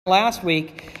last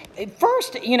week.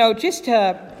 First, just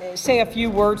to say a few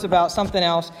words about something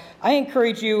else, I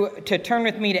encourage you to turn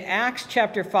with me to Acts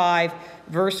chapter 5,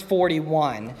 verse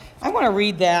 41. I want to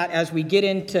read that as we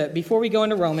before we go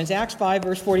into Romans, Acts 5,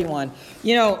 verse 41.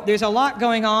 There's a lot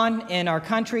going on in our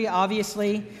country,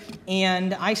 obviously,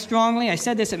 and I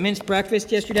said this at men's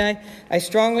breakfast yesterday,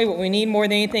 what we need more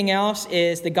than anything else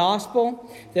is the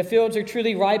gospel. The fields are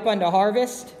truly ripe unto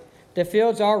harvest. The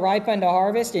fields are ripe unto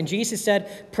harvest. And Jesus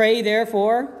said, pray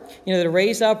therefore, to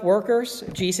raise up workers.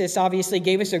 Jesus obviously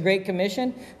gave us a great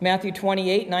commission, Matthew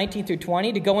 28, 19 through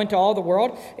 20, to go into all the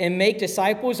world and make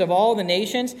disciples of all the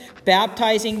nations,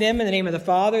 baptizing them in the name of the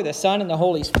Father, the Son, and the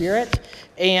Holy Spirit.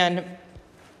 And,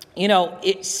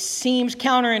 it seems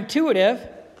counterintuitive,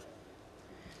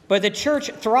 but the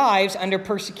church thrives under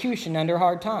persecution, under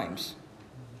hard times.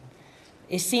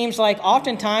 It seems like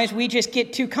oftentimes we just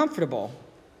get too comfortable.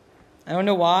 I don't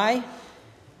know why,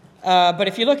 but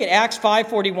if you look at Acts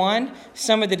 5:41,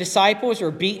 some of the disciples were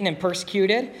beaten and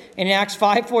persecuted. And in Acts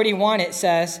 5:41 it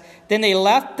says, then they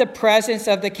left the presence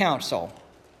of the council,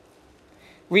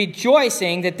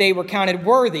 rejoicing that they were counted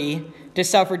worthy to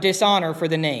suffer dishonor for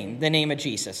the name of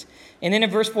Jesus. And then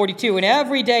in verse 42, and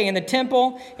every day in the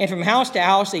temple and from house to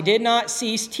house, they did not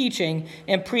cease teaching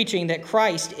and preaching that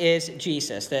Christ is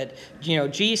Jesus, that,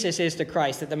 Jesus is the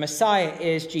Christ, that the Messiah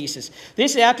is Jesus.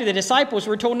 This is after the disciples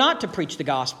were told not to preach the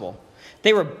gospel.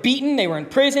 They were beaten, they were in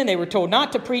prison, they were told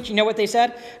not to preach. You know what they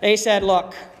said? They said,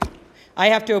 look, I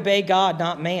have to obey God,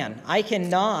 not man. I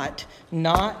cannot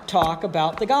not talk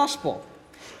about the gospel.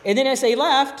 And then as they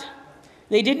left,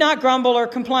 they did not grumble or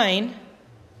complain.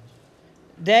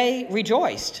 They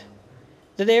rejoiced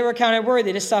that they were counted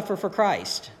worthy to suffer for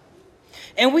Christ.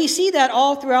 And we see that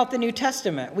all throughout the New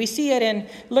Testament. We see it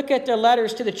look at the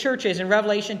letters to the churches in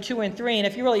Revelation 2 and 3. And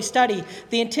if you really study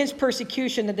the intense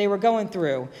persecution that they were going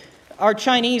through, our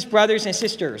Chinese brothers and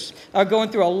sisters are going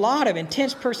through a lot of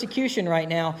intense persecution right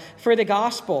now for the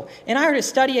gospel. And I heard a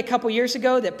study a couple years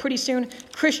ago that pretty soon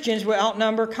Christians will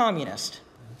outnumber communists,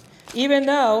 even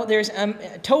though there's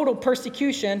total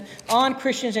persecution on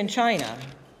Christians in China.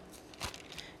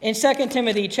 In 2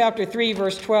 Timothy chapter 3,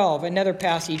 verse 12, another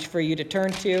passage for you to turn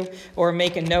to or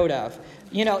make a note of.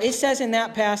 It says in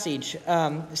that passage, 2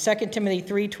 Timothy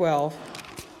 3:12,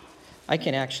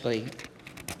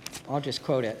 I'll just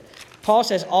quote it. Paul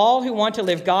says, all who want to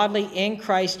live godly in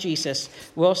Christ Jesus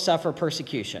will suffer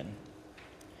persecution.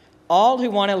 All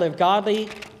who want to live godly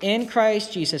in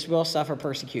Christ Jesus will suffer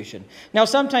persecution. Now,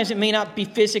 sometimes it may not be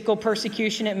physical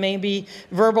persecution. It may be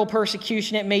verbal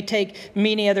persecution. It may take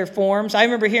many other forms. I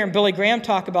remember hearing Billy Graham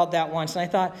talk about that once, and I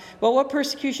thought, well, what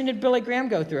persecution did Billy Graham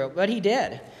go through? But he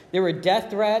did. There were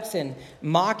death threats and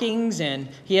mockings, and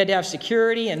he had to have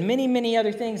security and many, many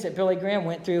other things that Billy Graham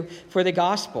went through for the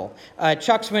gospel.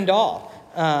 Chuck Swindoll.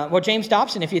 James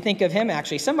Dobson, if you think of him,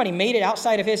 actually, somebody made it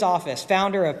outside of his office,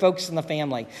 founder of Focus on the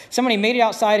Family. Somebody made it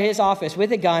outside of his office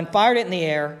with a gun, fired it in the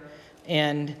air,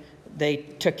 and they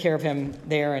took care of him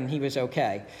there, and he was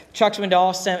okay. Chuck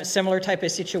Swindoll, similar type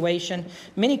of situation.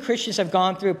 Many Christians have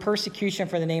gone through persecution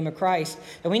for the name of Christ,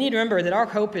 and we need to remember that our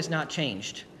hope is not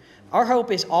changed. Our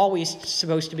hope is always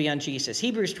supposed to be on Jesus.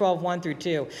 Hebrews 12, 1 through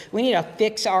 2. We need to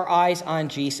fix our eyes on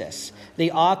Jesus,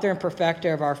 the author and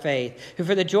perfecter of our faith, who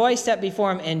for the joy set before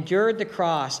him endured the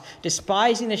cross,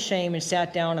 despising the shame, and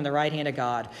sat down on the right hand of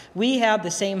God. We have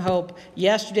the same hope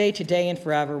yesterday, today, and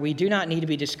forever. We do not need to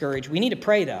be discouraged. We need to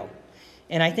pray, though.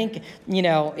 And I think,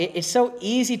 it's so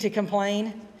easy to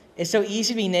complain. It's so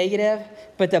easy to be negative.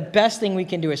 But the best thing we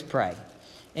can do is pray.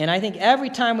 And I think every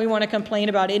time we want to complain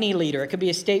about any leader, it could be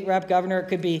a state rep, governor, it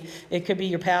could be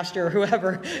your pastor or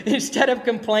whoever, instead of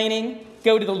complaining,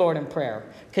 go to the Lord in prayer,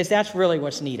 because that's really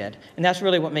what's needed, and that's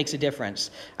really what makes a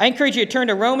difference. I encourage you to turn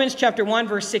to Romans chapter 1,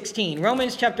 verse 16.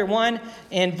 Romans chapter 1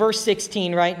 and verse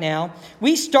 16 right now.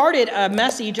 We started a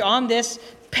message on this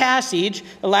passage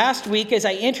last week as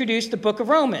I introduced the book of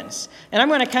Romans. And I'm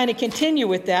going to kind of continue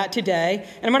with that today,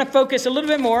 and I'm going to focus a little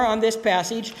bit more on this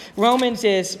passage. Romans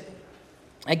is,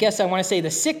 I want to say, the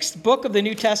sixth book of the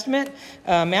New Testament.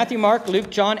 Matthew, Mark,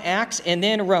 Luke, John, Acts, and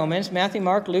then Romans. Matthew,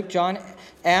 Mark, Luke, John,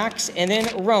 Acts, and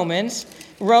then Romans.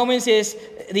 Romans is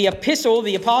the epistle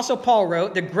the Apostle Paul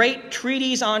wrote, the great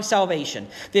treatise on salvation.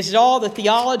 This is all the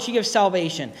theology of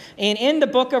salvation. And in the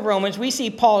book of Romans, we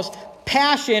see Paul's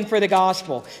passion for the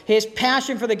gospel. His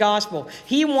passion for the gospel.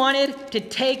 He wanted to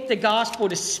take the gospel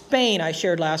to Spain, I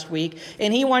shared last week,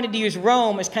 and he wanted to use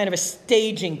Rome as kind of a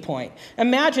staging point.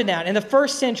 Imagine that, in the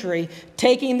first century,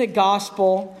 taking the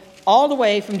gospel all the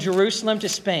way from Jerusalem to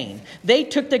Spain. They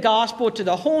took the gospel to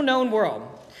the whole known world.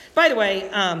 By the way,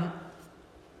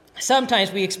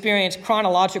 Sometimes we experience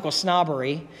chronological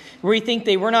snobbery, where we think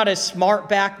they were not as smart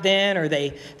back then, or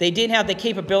they didn't have the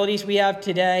capabilities we have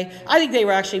today. I think they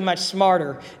were actually much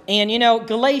smarter. And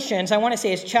Galatians, I want to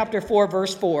say it's chapter 4,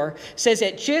 verse 4, says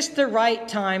at just the right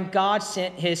time, God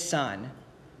sent his son,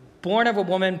 born of a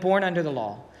woman, born under the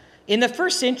law. In the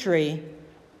first century,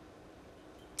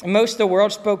 most of the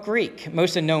world spoke Greek,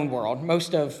 most of the known world,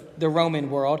 most of the Roman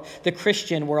world, the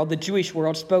Christian world, the Jewish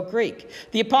world spoke Greek.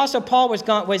 The Apostle Paul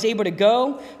was able to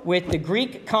go with the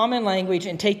Greek common language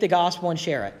and take the gospel and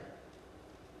share it.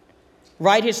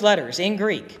 Write his letters in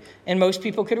Greek, and most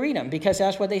people could read them because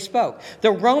that's what they spoke.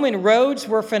 The Roman roads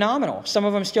were phenomenal. Some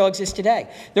of them still exist today.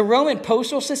 The Roman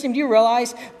postal system, do you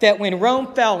realize that when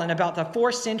Rome fell in about the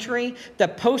 4th century, the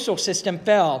postal system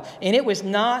fell, and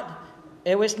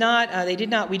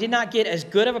we did not get as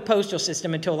good of a postal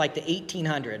system until like the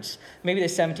 1800s, maybe the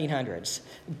 1700s.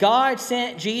 God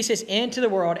sent Jesus into the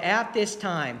world at this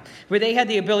time where they had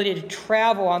the ability to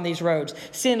travel on these roads,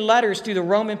 send letters through the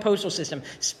Roman postal system,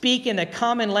 speak in the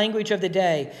common language of the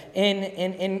day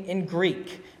in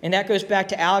Greek. And that goes back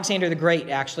to Alexander the Great,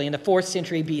 actually, in the 4th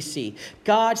century BC.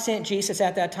 God sent Jesus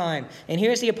at that time. And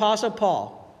here's the Apostle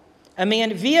Paul, a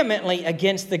man vehemently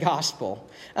against the gospel,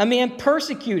 a man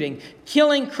persecuting,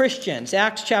 killing Christians.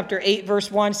 Acts chapter 8, verse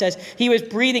 1 says he was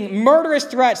breathing murderous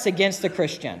threats against the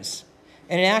Christians.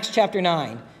 And in Acts chapter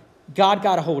 9, God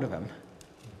got a hold of him.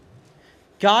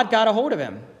 God got a hold of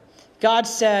him. God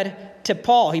said to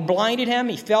Paul, he blinded him,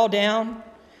 he fell down.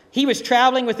 He was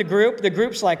traveling with the group. The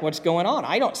group's like, what's going on?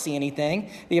 I don't see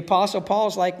anything. The Apostle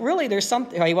Paul's like, really, there's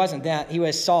something. Well, he wasn't that. He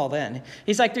was Saul then.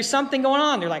 He's like, there's something going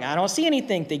on. They're like, I don't see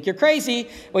anything. Think you're crazy.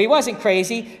 Well, he wasn't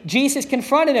crazy. Jesus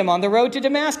confronted him on the road to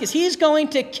Damascus. He's going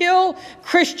to kill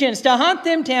Christians, to hunt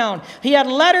them down. He had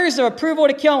letters of approval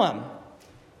to kill him.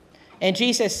 And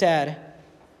Jesus said,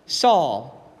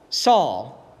 Saul,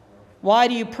 Saul, why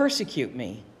do you persecute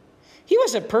me? He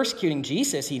wasn't persecuting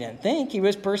Jesus, he didn't think. He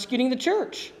was persecuting the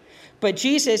church. But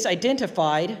Jesus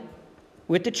identified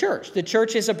with the church. The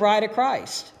church is a bride of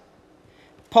Christ.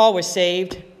 Paul was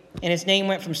saved, and his name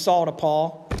went from Saul to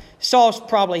Paul. Saul's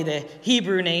probably the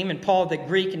Hebrew name, and Paul the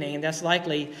Greek name. That's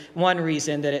likely one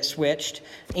reason that it switched.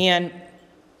 And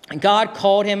God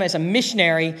called him as a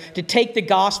missionary to take the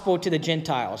gospel to the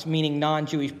Gentiles, meaning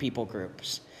non-Jewish people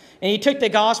groups. And he took the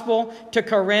gospel to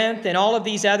Corinth and all of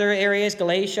these other areas,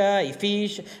 Galatia,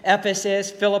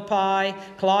 Ephesus, Philippi,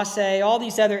 Colossae, all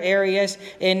these other areas.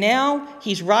 And now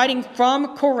he's writing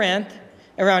from Corinth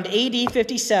around AD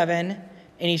 57, and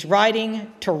he's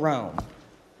writing to Rome.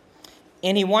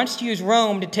 And he wants to use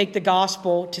Rome to take the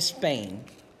gospel to Spain.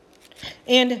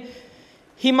 And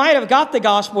he might have got the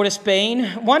gospel to Spain.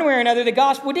 One way or another, the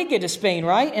gospel did get to Spain,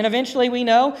 right? And eventually we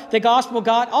know the gospel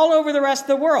got all over the rest of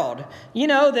the world. You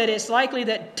know that it's likely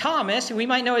that Thomas, who we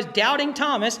might know as Doubting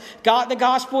Thomas, got the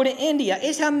gospel to India.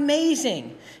 It's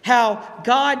amazing how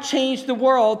God changed the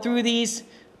world through these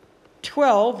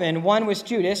 12, and one was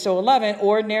Judas, so 11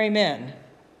 ordinary men.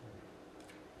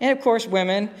 And of course,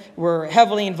 women were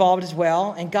heavily involved as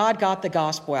well, and God got the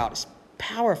gospel out. It's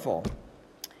powerful.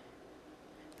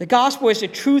 The gospel is the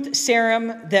truth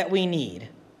serum that we need.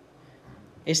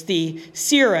 It's the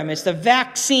serum, it's the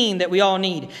vaccine that we all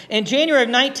need. In January of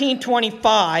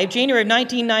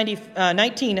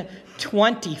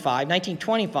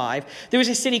 1925, there was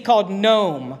a city called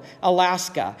Nome,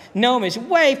 Alaska. Nome is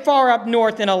way far up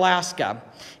north in Alaska.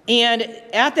 And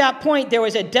at that point, there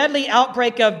was a deadly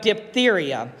outbreak of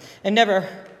diphtheria. I never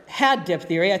had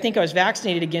diphtheria. I think I was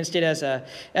vaccinated against it as a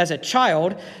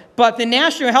child. But the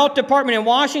National Health Department in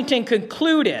Washington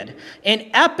concluded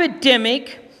an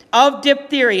epidemic of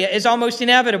diphtheria is almost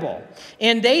inevitable.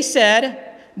 And they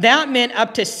said that meant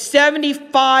up to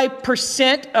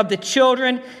 75% of the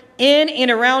children in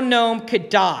and around Nome could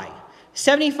die.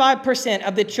 75%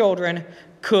 of the children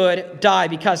could die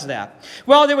because of that.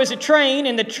 Well, there was a train,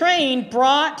 and the train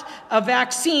brought a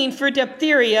vaccine for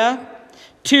diphtheria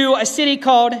to a city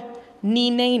called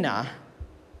Nenana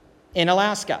in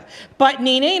Alaska. But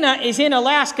Nenana is in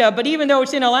Alaska, but even though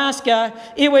it's in Alaska,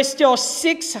 it was still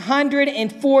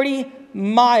 640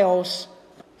 miles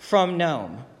from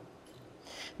Nome.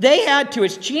 They had to,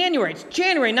 it's January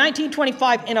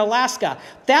 1925 in Alaska.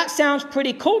 That sounds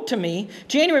pretty cold to me.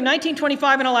 January of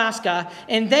 1925 in Alaska,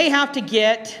 and they have to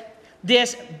get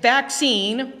this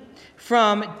vaccine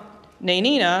from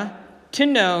Nenana to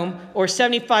Nome, or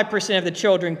 75% of the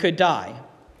children could die.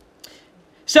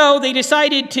 So they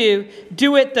decided to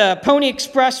do it the Pony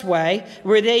Express way,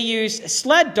 where they use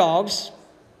sled dogs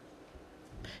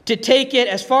to take it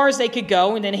as far as they could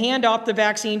go and then hand off the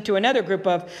vaccine to another group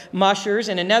of mushers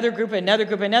and another group, another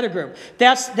group, another group.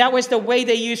 That was the way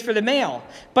they used for the mail.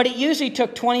 But it usually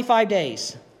took 25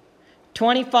 days.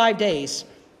 25 days.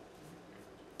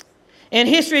 And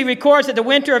history records that the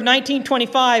winter of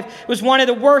 1925 was one of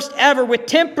the worst ever, with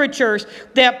temperatures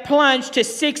that plunged to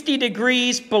 60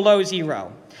 degrees below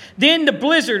zero. Then the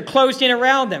blizzard closed in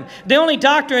around them. The only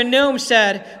doctor in Nome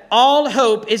said, all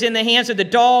hope is in the hands of the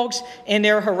dogs and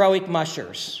their heroic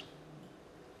mushers.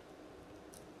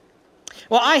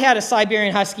 Well, I had a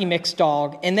Siberian Husky mixed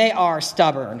dog, and they are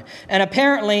stubborn. And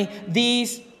apparently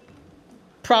these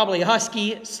probably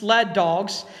Husky sled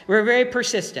dogs were very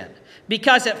persistent.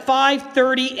 Because at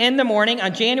 5:30 in the morning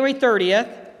on January 30th,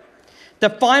 the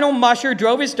final musher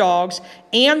drove his dogs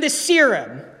and the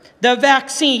serum, the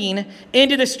vaccine,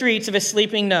 into the streets of a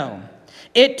sleeping Nome.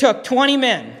 It took 20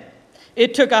 men.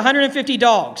 It took 150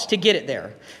 dogs to get it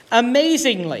there.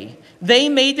 Amazingly, they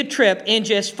made the trip in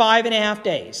just 5.5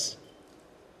 days.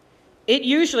 It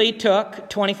usually took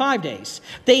 25 days.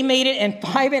 They made it in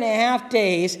 5.5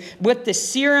 days with the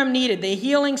serum needed, the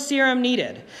healing serum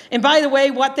needed. And by the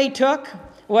way, what they took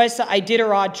was the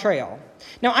Iditarod Trail.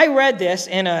 Now, I read this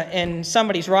in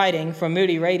somebody's writing from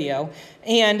Moody Radio,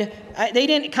 and they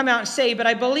didn't come out and say, but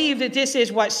I believe that this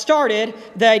is what started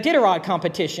the Iditarod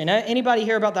competition. Anybody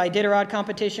hear about the Iditarod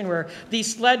competition where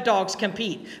these sled dogs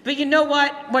compete? But you know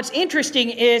what? What's interesting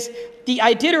is the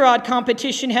Iditarod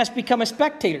competition has become a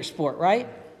spectator sport, right?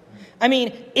 I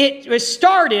mean, it was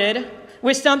started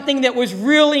with something that was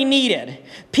really needed.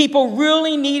 People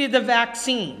really needed the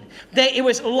vaccine. It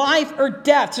was life or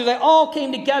death. So they all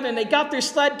came together and they got their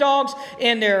sled dogs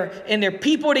and their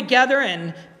people together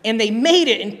and they made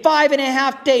it in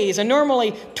 5.5 days. A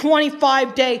normally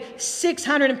 25-day,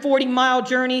 640-mile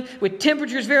journey with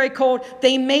temperatures very cold.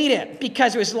 They made it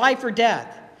because it was life or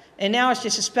death. And now it's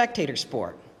just a spectator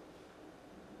sport.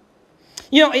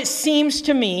 You know, it seems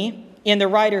to me, in the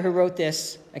writer who wrote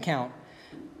this account,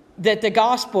 that the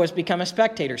gospel has become a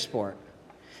spectator sport.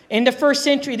 In the first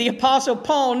century, the Apostle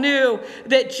Paul knew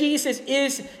that Jesus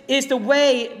is the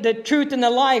way, the truth, and the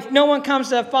life. No one comes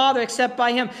to the Father except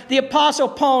by him. The Apostle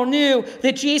Paul knew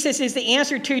that Jesus is the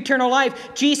answer to eternal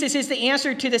life. Jesus is the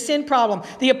answer to the sin problem.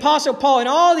 The Apostle Paul and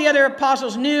all the other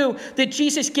apostles knew that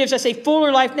Jesus gives us a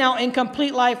fuller life now and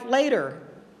complete life later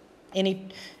in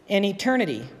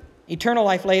eternity. Eternal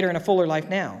life later and a fuller life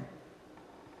now.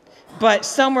 But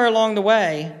somewhere along the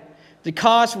way, the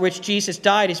cause for which Jesus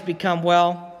died has become,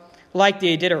 well, like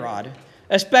the Iditarod,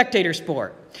 a spectator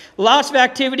sport. Lots of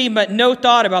activity, but no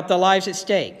thought about the lives at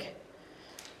stake.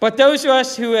 But those of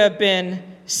us who have been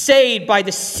saved by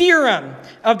the serum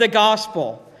of the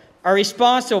gospel are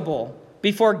responsible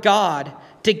before God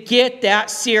to get that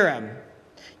serum.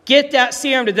 Get that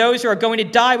serum to those who are going to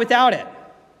die without it.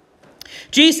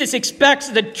 Jesus expects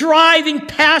the driving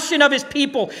passion of his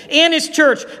people and his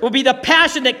church will be the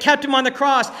passion that kept him on the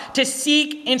cross to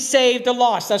seek and save the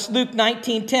lost. That's Luke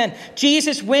 19:10.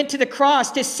 Jesus went to the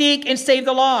cross to seek and save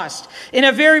the lost. In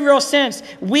a very real sense,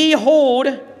 we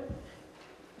hold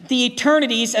the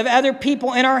eternities of other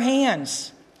people in our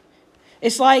hands.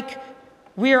 It's like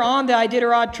we are on the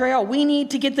Iditarod Trail. We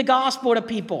need to get the gospel to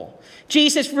people.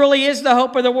 Jesus really is the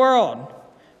hope of the world.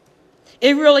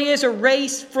 It really is a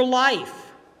race for life.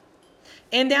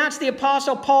 And that's the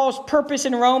Apostle Paul's purpose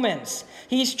in Romans.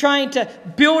 He's trying to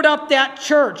build up that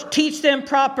church, teach them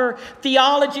proper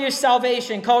theology of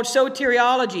salvation called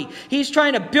soteriology. He's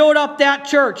trying to build up that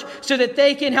church so that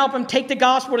they can help him take the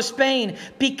gospel to Spain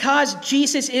because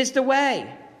Jesus is the way,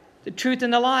 the truth,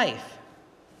 and the life.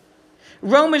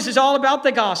 Romans is all about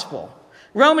the gospel.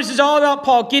 Romans is all about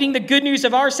Paul getting the good news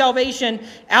of our salvation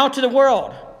out to the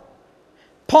world.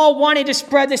 Paul wanted to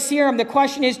spread the serum. The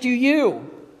question is, do you?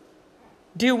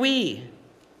 Do we?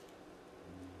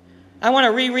 I want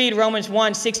to reread Romans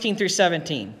 1:16 through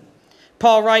 17.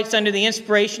 Paul writes under the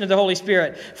inspiration of the Holy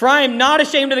Spirit, "For I am not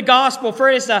ashamed of the gospel, for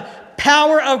it is the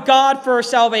power of God for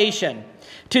salvation,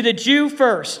 to the Jew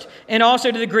first, and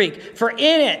also to the Greek. For in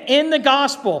it, in the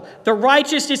gospel, the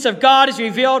righteousness of God is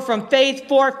revealed from faith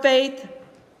for faith.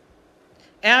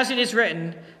 As it is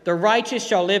written, the righteous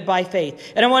shall live by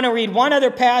faith." And I want to read one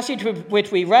other passage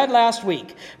which we read last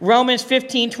week, Romans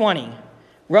 15:20.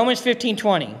 Romans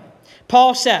 15:20.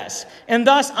 Paul says, "And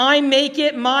thus I make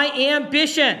it my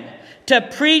ambition to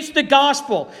preach the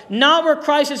gospel, not where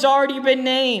Christ has already been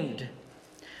named,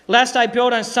 lest I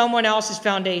build on someone else's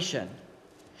foundation."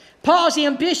 Paul's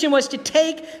ambition was to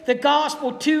take the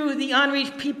gospel to the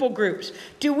unreached people groups.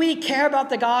 Do we care about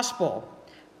the gospel?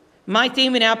 My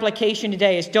theme and application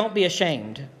today is don't be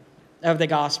ashamed of the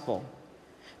gospel.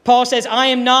 Paul says, I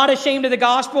am not ashamed of the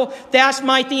gospel. That's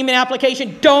my theme and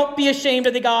application. Don't be ashamed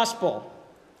of the gospel.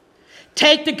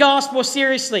 Take the gospel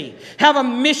seriously. Have a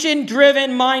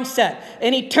mission-driven mindset,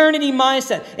 an eternity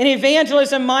mindset, an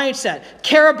evangelism mindset.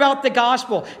 Care about the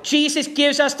gospel. Jesus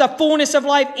gives us the fullness of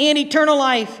life and eternal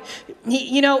life.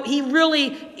 He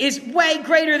really is way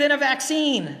greater than a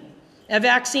vaccine. A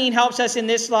vaccine helps us in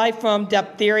this life from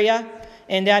diphtheria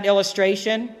in that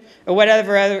illustration, or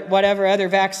whatever other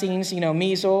vaccines,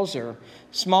 measles or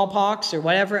smallpox or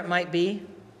whatever it might be.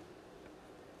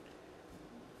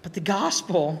 But the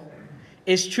gospel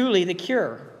is truly the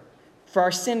cure for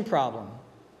our sin problem.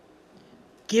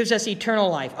 Gives us eternal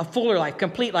life, a fuller life,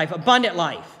 complete life, abundant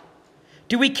life.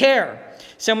 Do we care?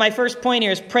 So my first point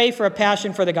here is pray for a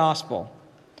passion for the gospel.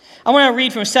 I want to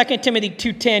read from 2 Timothy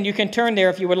 2:10. You can turn there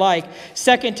if you would like.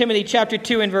 2 Timothy chapter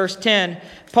 2 and verse 10.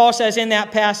 Paul says in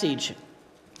that passage,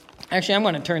 actually I'm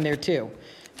going to turn there too,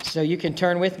 so you can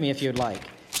turn with me if you'd like.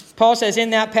 Paul says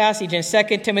in that passage in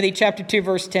 2 Timothy chapter 2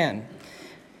 verse 10,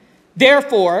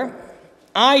 therefore,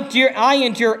 I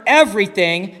endure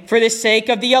everything for the sake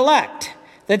of the elect,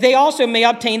 that they also may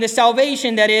obtain the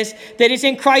salvation that is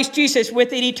in Christ Jesus with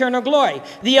the eternal glory.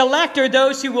 The elect are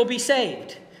those who will be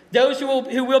saved, those who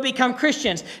will become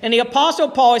Christians. And the Apostle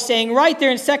Paul is saying right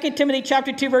there in 2 Timothy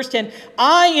chapter 2, verse 10,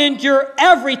 I endure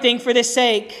everything for the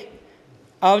sake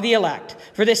of the elect,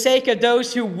 for the sake of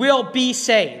those who will be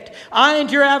saved. I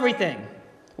endure everything.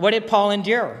 What did Paul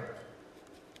endure?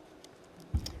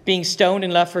 Being stoned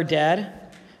and left for dead,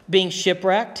 being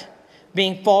shipwrecked,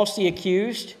 being falsely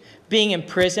accused, being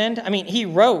imprisoned. I mean, he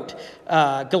wrote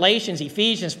Galatians,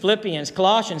 Ephesians, Philippians,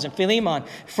 Colossians, and Philemon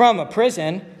from a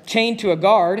prison, chained to a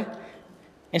guard.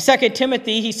 In 2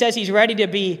 Timothy, he says he's ready to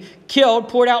be killed,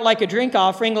 poured out like a drink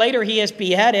offering. Later, he is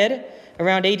beheaded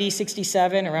around AD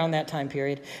 67, around that time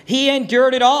period. He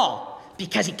endured it all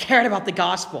because he cared about the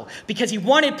gospel, because he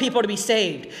wanted people to be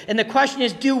saved. And the question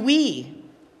is, do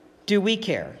we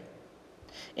care?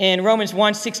 In Romans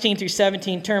 1, 16 through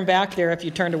 17, turn back there if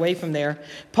you turned away from there.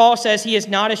 Paul says he is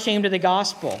not ashamed of the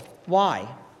gospel. Why?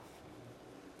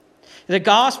 The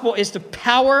gospel is the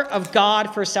power of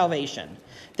God for salvation.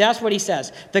 That's what he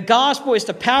says. The gospel is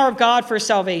the power of God for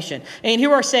salvation. And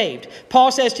who are saved?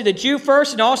 Paul says to the Jew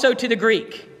first and also to the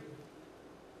Greek.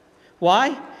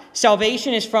 Why?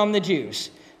 Salvation is from the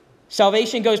Jews.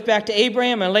 Salvation goes back to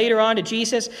Abraham and later on to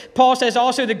Jesus. Paul says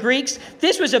also the Greeks.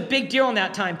 This was a big deal in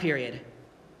that time period.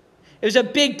 It was a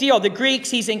big deal. The Greeks,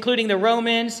 he's including the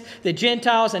Romans, the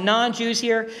Gentiles, and non-Jews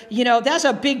here. That's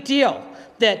a big deal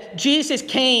that Jesus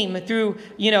came through,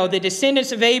 the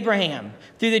descendants of Abraham,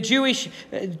 through the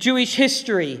Jewish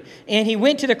history. And he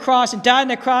went to the cross and died on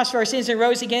the cross for our sins and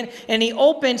rose again. And he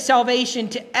opened salvation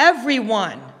to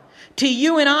everyone. To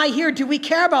you and I here, do we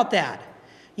care about that?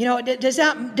 Does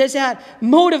that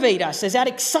motivate us? Does that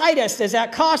excite us? Does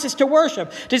that cause us to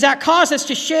worship? Does that cause us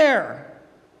to share?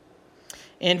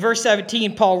 In verse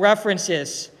 17, Paul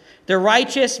references, the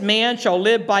righteous man shall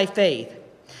live by faith.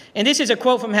 And this is a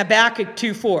quote from Habakkuk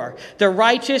 2:4. The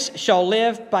righteous shall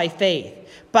live by faith.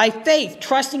 By faith,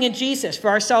 trusting in Jesus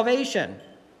for our salvation.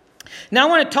 Now I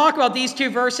want to talk about these two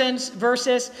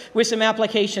verses with some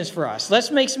applications for us.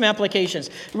 Let's make some applications.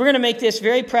 We're going to make this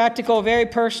very practical, very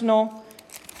personal,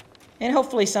 and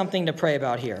hopefully something to pray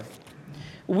about here.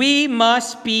 We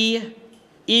must be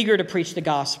eager to preach the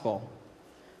gospel.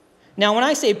 Now, when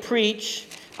I say preach,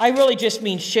 I really just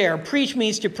mean share. Preach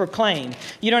means to proclaim.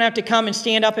 You don't have to come and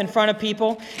stand up in front of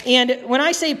people. And when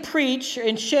I say preach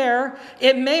and share,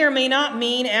 it may or may not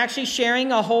mean actually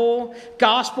sharing a whole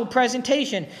gospel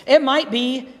presentation. It might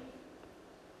be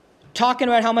talking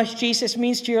about how much Jesus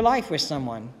means to your life with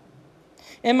someone.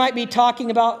 It might be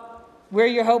talking about where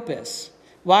your hope is.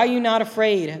 Why are you not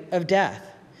afraid of death?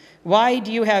 Why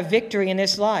do you have victory in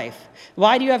this life?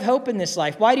 Why do you have hope in this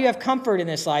life? Why do you have comfort in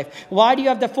this life? Why do you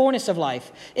have the fullness of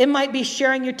life? It might be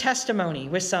sharing your testimony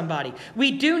with somebody.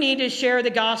 We do need to share the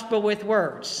gospel with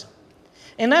words.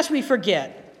 Unless we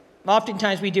forget,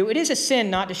 oftentimes we do, it is a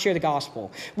sin not to share the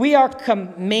gospel. We are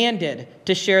commanded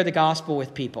to share the gospel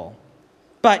with people.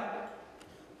 But,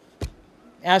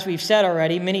 as we've said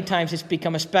already, many times it's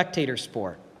become a spectator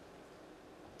sport.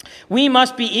 We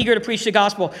must be eager to preach the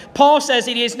gospel. Paul says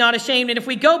that he is not ashamed. And if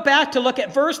we go back to look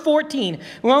at verse 14,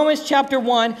 Romans chapter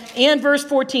 1 and verse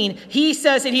 14, he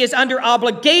says that he is under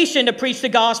obligation to preach the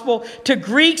gospel to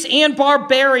Greeks and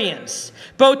barbarians,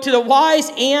 both to the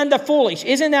wise and the foolish.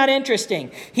 Isn't that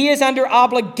interesting? He is under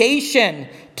obligation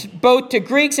both to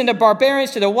Greeks and to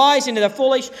barbarians, to the wise and to the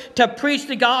foolish, to preach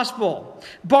the gospel.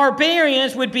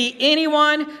 Barbarians would be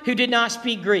anyone who did not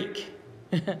speak Greek.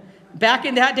 Back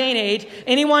in that day and age,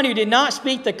 anyone who did not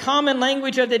speak the common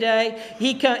language of the day,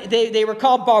 they were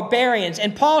called barbarians.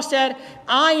 And Paul said,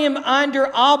 I am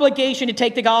under obligation to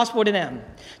take the gospel to them.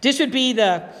 This would be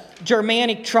the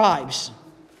Germanic tribes,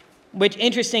 which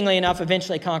interestingly enough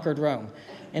eventually conquered Rome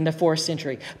in the 4th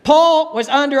century. Paul was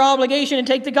under obligation to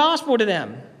take the gospel to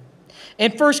them.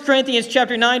 In 1 Corinthians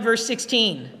chapter 9, verse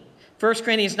 16, 1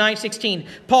 Corinthians 9:16,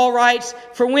 Paul writes,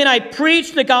 for when I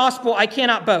preach the gospel, I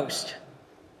cannot boast,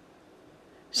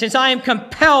 since I am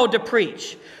compelled to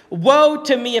preach. Woe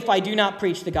to me if I do not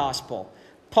preach the gospel.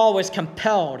 Paul was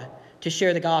compelled to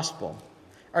share the gospel.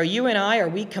 Are you and I, are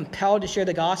we compelled to share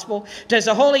the gospel? Does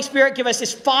the Holy Spirit give us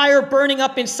this fire burning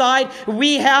up inside?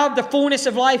 We have the fullness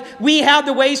of life. We have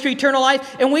the ways to eternal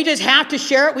life, and we just have to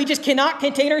share it. We just cannot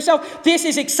contain ourselves. This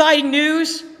is exciting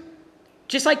news.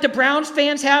 Just like the Browns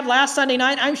fans had last Sunday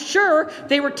night, I'm sure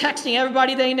they were texting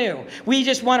everybody they knew. We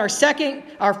just won our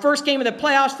first game of the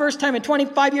playoffs, first time in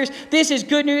 25 years. This is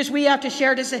good news we have to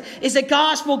share. This is the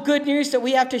gospel good news that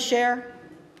we have to share.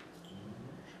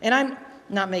 And I'm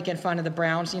not making fun of the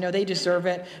Browns. They deserve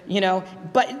it,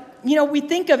 But, we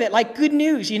think of it like good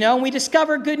news, and we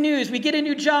discover good news. We get a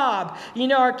new job.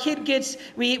 Our kid gets,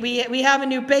 we have a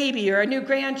new baby or a new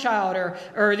grandchild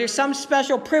or there's some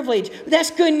special privilege.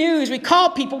 That's good news. We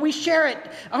call people. We share it.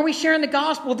 Are we sharing the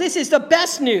gospel? This is the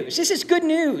best news. This is good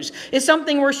news. It's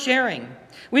something we're sharing.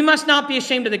 We must not be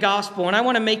ashamed of the gospel, and I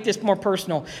want to make this more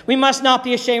personal. We must not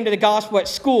be ashamed of the gospel at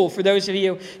school. For those of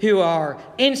you who are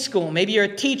in school, maybe you're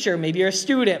a teacher, maybe you're a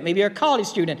student, maybe you're a college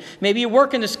student, maybe you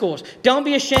work in the schools. Don't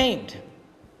be ashamed.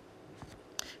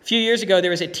 A few years ago,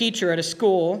 there was a teacher at a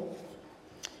school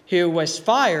who was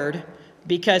fired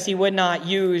because he would not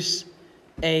use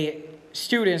a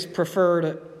student's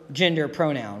preferred gender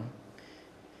pronoun.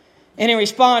 And in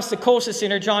response, the Colson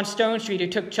Center, John Stonestreet, who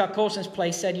took Chuck Colson's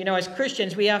place, said, as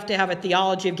Christians, we have to have a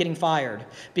theology of getting fired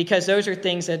because those are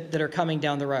things that are coming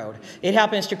down the road. It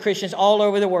happens to Christians all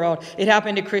over the world. It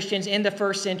happened to Christians in the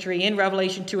 1st century, in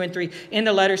Revelation 2 and 3, in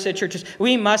the letters to the churches.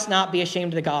 We must not be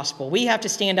ashamed of the gospel. We have to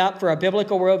stand up for a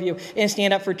biblical worldview and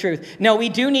stand up for truth. No, we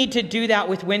do need to do that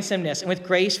with winsomeness and with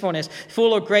gracefulness,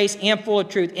 full of grace and full of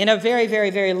truth, in a very,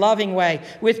 very, very loving way,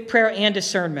 with prayer and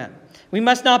discernment. We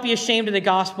must not be ashamed of the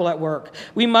gospel at work.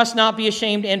 We must not be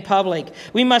ashamed in public.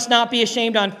 We must not be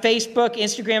ashamed on Facebook,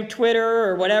 Instagram, Twitter,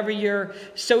 or whatever your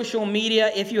social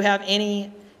media, if you have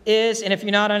any, is. And if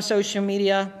you're not on social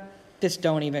media, just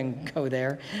don't even go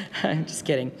there. I'm just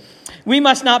kidding. We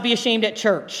must not be ashamed at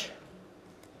church.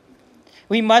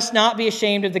 We must not be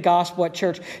ashamed of the gospel at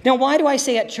church. Now, why do I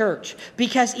say at church?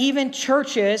 Because even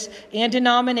churches and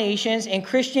denominations and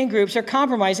Christian groups are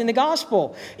compromising the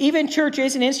gospel. Even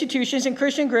churches and institutions and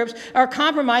Christian groups are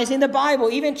compromising the Bible.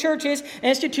 Even churches,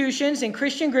 institutions, and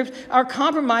Christian groups are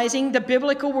compromising the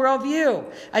biblical worldview.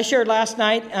 I shared last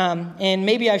night, and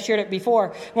maybe I've shared it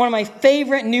before, one of my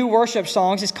favorite new worship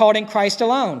songs is called In Christ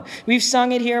Alone. We've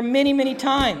sung it here many, many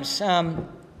times.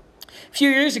 A few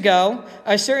years ago,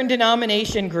 a certain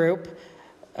denomination group,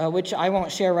 which I won't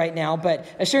share right now, but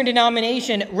a certain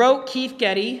denomination wrote Keith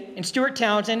Getty and Stuart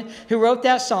Townsend, who wrote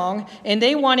that song, and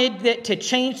they wanted to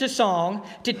change the song,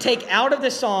 to take out of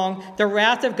the song, the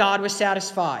wrath of God was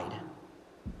satisfied.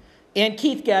 And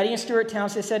Keith Getty and Stuart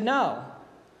Townsend said, no,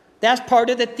 that's part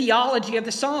of the theology of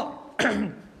the song.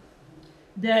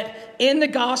 That in the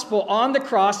gospel, on the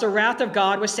cross, the wrath of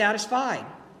God was satisfied.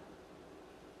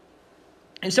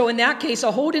 And so in that case,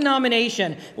 a whole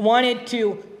denomination wanted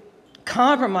to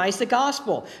compromise the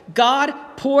gospel. God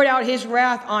poured out his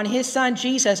wrath on his son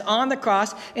Jesus on the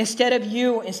cross instead of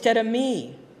you, instead of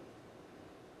me.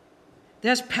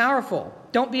 That's powerful.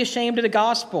 Don't be ashamed of the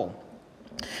gospel.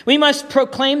 We must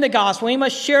proclaim the gospel. We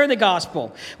must share the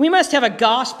gospel. We must have a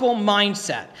gospel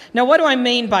mindset. Now, what do I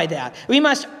mean by that? We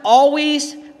must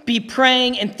always be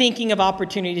praying and thinking of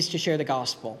opportunities to share the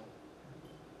gospel.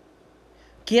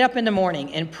 Get up in the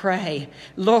morning and pray,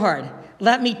 Lord,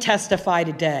 let me testify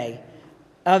today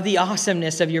of the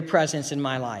awesomeness of your presence in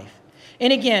my life.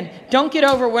 And again, don't get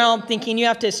overwhelmed thinking you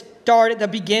have to start at the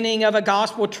beginning of a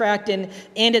gospel tract and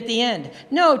end at the end.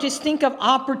 No, just think of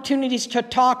opportunities to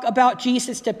talk about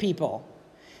Jesus to people.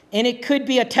 And it could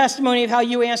be a testimony of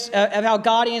how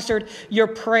God answered your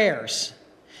prayers.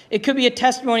 It could be a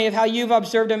testimony of how you've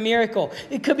observed a miracle.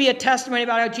 It could be a testimony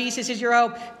about how Jesus is your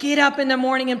hope. Get up in the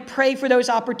morning and pray for those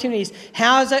opportunities.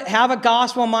 Have a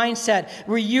gospel mindset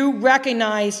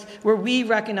where we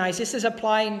recognize, this is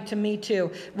applying to me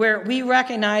too, where we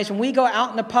recognize when we go out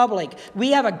in the public,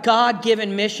 we have a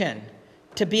God-given mission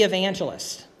to be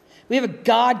evangelists. We have a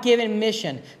God-given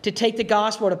mission to take the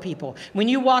gospel to people. When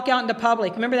you walk out into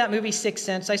public, remember that movie Sixth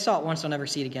Sense? I saw it once, I'll never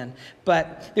see it again.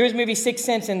 But there was a movie Sixth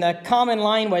Sense, and the common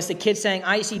line was the kid saying,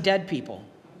 I see dead people.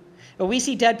 But we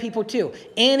see dead people too.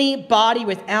 Anybody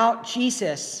without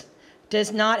Jesus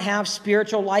does not have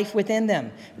spiritual life within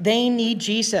them. They need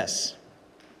Jesus.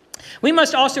 We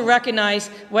must also recognize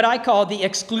what I call the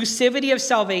exclusivity of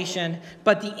salvation,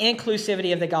 but the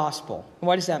inclusivity of the gospel.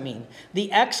 What does that mean? The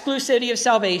exclusivity of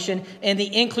salvation and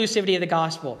the inclusivity of the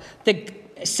gospel. The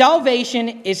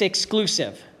salvation is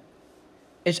exclusive.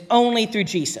 It's only through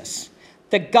Jesus.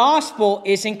 The gospel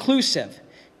is inclusive.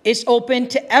 It's open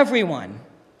to everyone.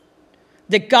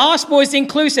 The gospel is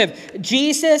inclusive.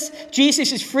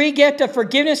 Jesus' free gift of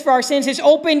forgiveness for our sins is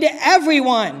open to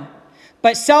everyone.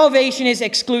 But salvation is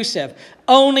exclusive,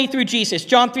 only through Jesus.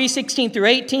 John 3:16 through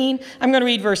 18. I'm going to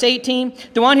read verse 18.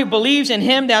 The one who believes in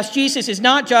him, that's Jesus, is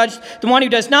not judged. The one who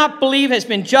does not believe has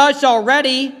been judged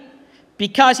already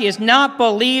because he has not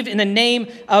believed in the name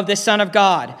of the Son of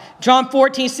God. John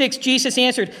 14:6, Jesus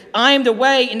answered, I am the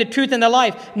way and the truth and the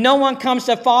life. No one comes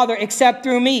to the Father except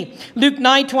through me. Luke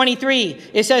 9:23,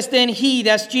 it says, then he,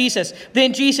 that's Jesus,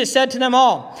 then Jesus said to them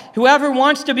all, whoever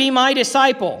wants to be my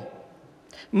disciple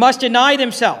must deny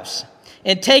themselves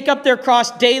and take up their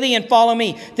cross daily and follow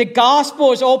me. The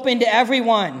gospel is open to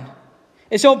everyone.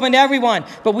 It's open to everyone.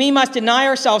 But we must deny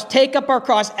ourselves, take up our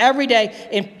cross every day,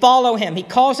 and follow him. He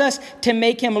calls us to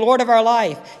make him Lord of our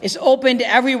life. It's open to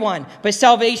everyone, but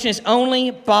salvation is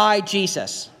only by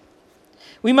Jesus.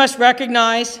 We must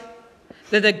recognize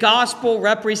that the gospel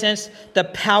represents the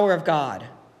power of God.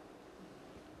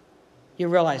 You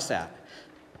realize that.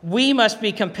 We must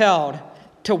be compelled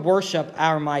to worship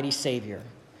our mighty Savior.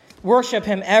 Worship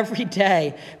him every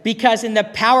day, because in the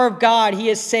power of God, he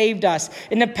has saved us.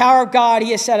 In the power of God,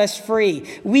 he has set us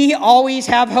free. We always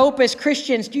have hope as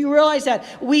Christians. Do you realize that?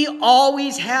 We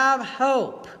always have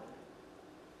hope.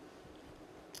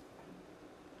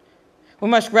 We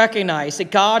must recognize that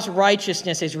God's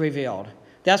righteousness is revealed.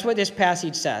 That's what this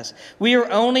passage says. We are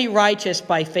only righteous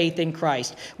by faith in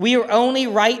Christ. We are only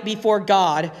right before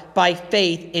God by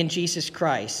faith in Jesus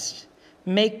Christ.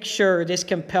 Make sure this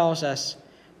compels us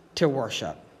to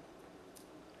worship.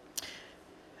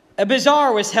 A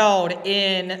bazaar was held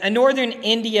in a northern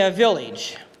India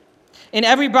village, and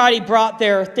everybody brought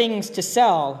their things to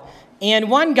sell.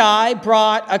 And one guy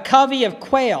brought a covey of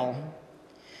quail,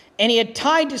 and he had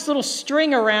tied this little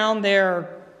string around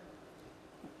their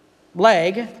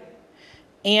leg,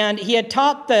 and he had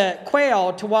taught the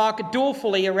quail to walk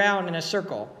dolefully around in a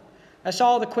circle. That's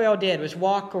all the quail did, was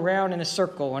walk around in a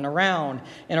circle and around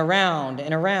and around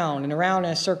and around and around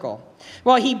in a circle.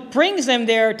 Well, he brings them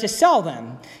there to sell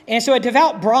them. And so a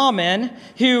devout Brahmin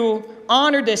who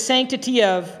honored the sanctity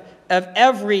of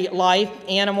every life,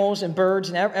 animals and birds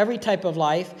and every type of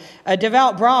life, a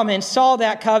devout Brahmin saw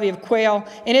that covey of quail,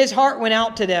 and his heart went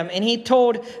out to them. And he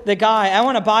told the guy, I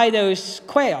want to buy those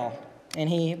quail. And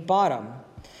he bought them.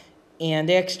 And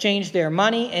they exchanged their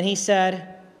money, and he said,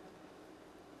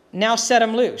 now set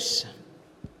him loose.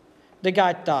 The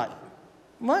guy thought,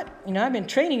 what? I've been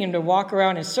training him to walk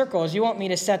around in circles. You want me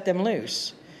to set them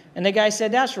loose? And the guy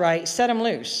said, that's right, set him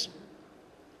loose.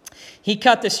 He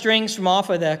cut the strings from off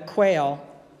of the quail.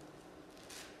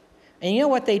 And you know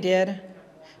what they did?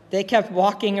 They kept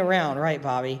walking around, right,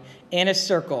 Bobby, in a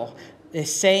circle, the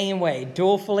same way,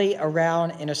 dolefully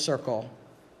around in a circle.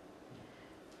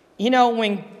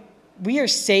 When we are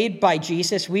saved by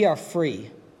Jesus, we are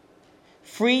free.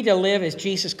 Free to live as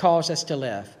Jesus calls us to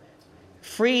live.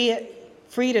 Free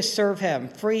to serve him.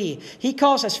 Free. He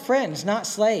calls us friends, not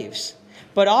slaves.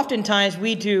 But oftentimes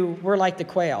we're like the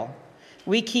quail.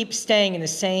 We keep staying in the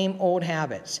same old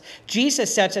habits.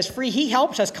 Jesus sets us free. He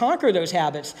helps us conquer those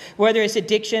habits, whether it's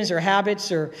addictions or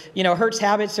habits or, hurts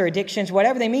habits or addictions,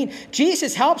 whatever they mean.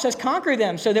 Jesus helps us conquer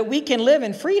them so that we can live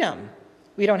in freedom.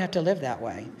 We don't have to live that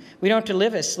way. We don't have to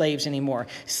live as slaves anymore.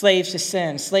 Slaves to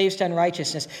sin, slaves to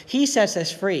unrighteousness. He sets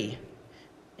us free.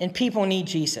 And people need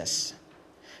Jesus.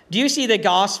 Do you see the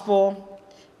gospel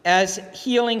as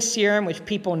healing serum which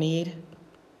people need?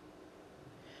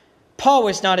 Paul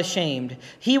was not ashamed.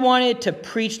 He wanted to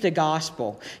preach the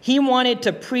gospel. He wanted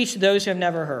to preach to those who have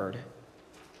never heard.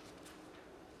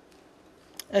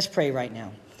 Let's pray right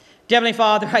now. Dear Heavenly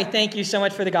Father, I thank you so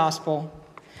much for the gospel.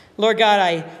 Lord God,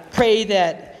 I pray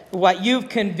that what you've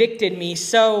convicted me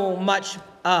so much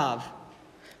of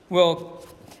will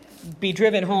be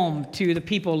driven home to the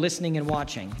people listening and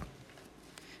watching.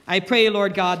 I pray,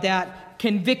 Lord God, that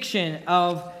conviction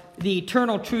of the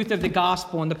eternal truth of the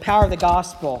gospel and the power of the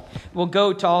gospel will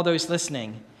go to all those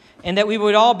listening, and that we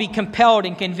would all be compelled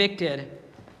and convicted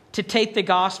to take the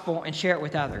gospel and share it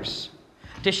with others,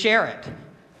 to share it,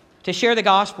 to share the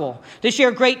gospel, to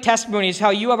share great testimonies how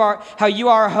you are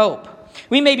our hope.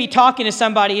 We may be talking to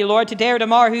somebody, Lord, today or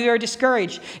tomorrow who are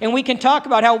discouraged, and we can talk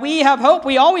about how we have hope.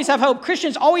 We always have hope.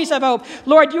 Christians always have hope.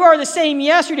 Lord, you are the same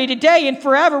yesterday, today, and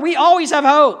forever. We always have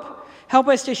hope. Help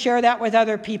us to share that with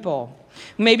other people.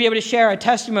 We may be able to share a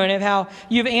testimony of how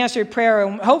you've answered prayer,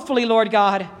 and hopefully, Lord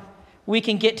God, we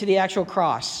can get to the actual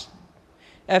cross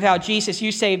of how, Jesus,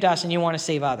 you saved us and you want to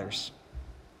save others.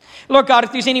 Lord God,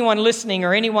 if there's anyone listening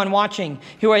or anyone watching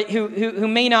who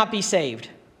may not be saved,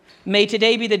 may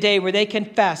today be the day where they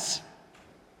confess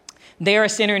they are a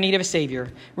sinner in need of a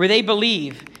Savior, where they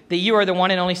believe that you are the one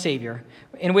and only Savior,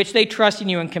 in which they trust in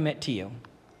you and commit to you.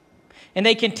 And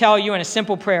they can tell you in a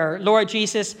simple prayer, Lord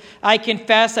Jesus, I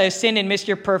confess I have sinned and missed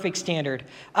your perfect standard.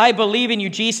 I believe in you,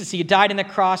 Jesus. You died on the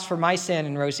cross for my sin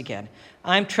and rose again.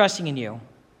 I'm trusting in you.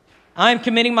 I'm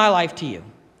committing my life to you.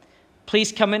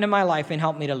 Please come into my life and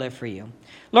help me to live for you.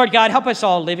 Lord God, help us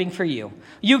all living for you.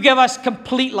 You give us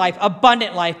complete life,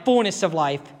 abundant life, fullness of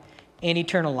life, and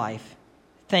eternal life.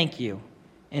 Thank you.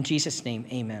 In Jesus' name,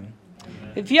 amen.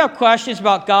 If you have questions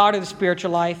about God or the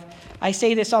spiritual life, I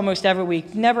say this almost every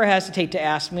week. Never hesitate to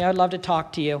ask me. I'd love to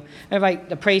talk to you. I invite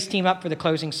the praise team up for the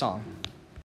closing song.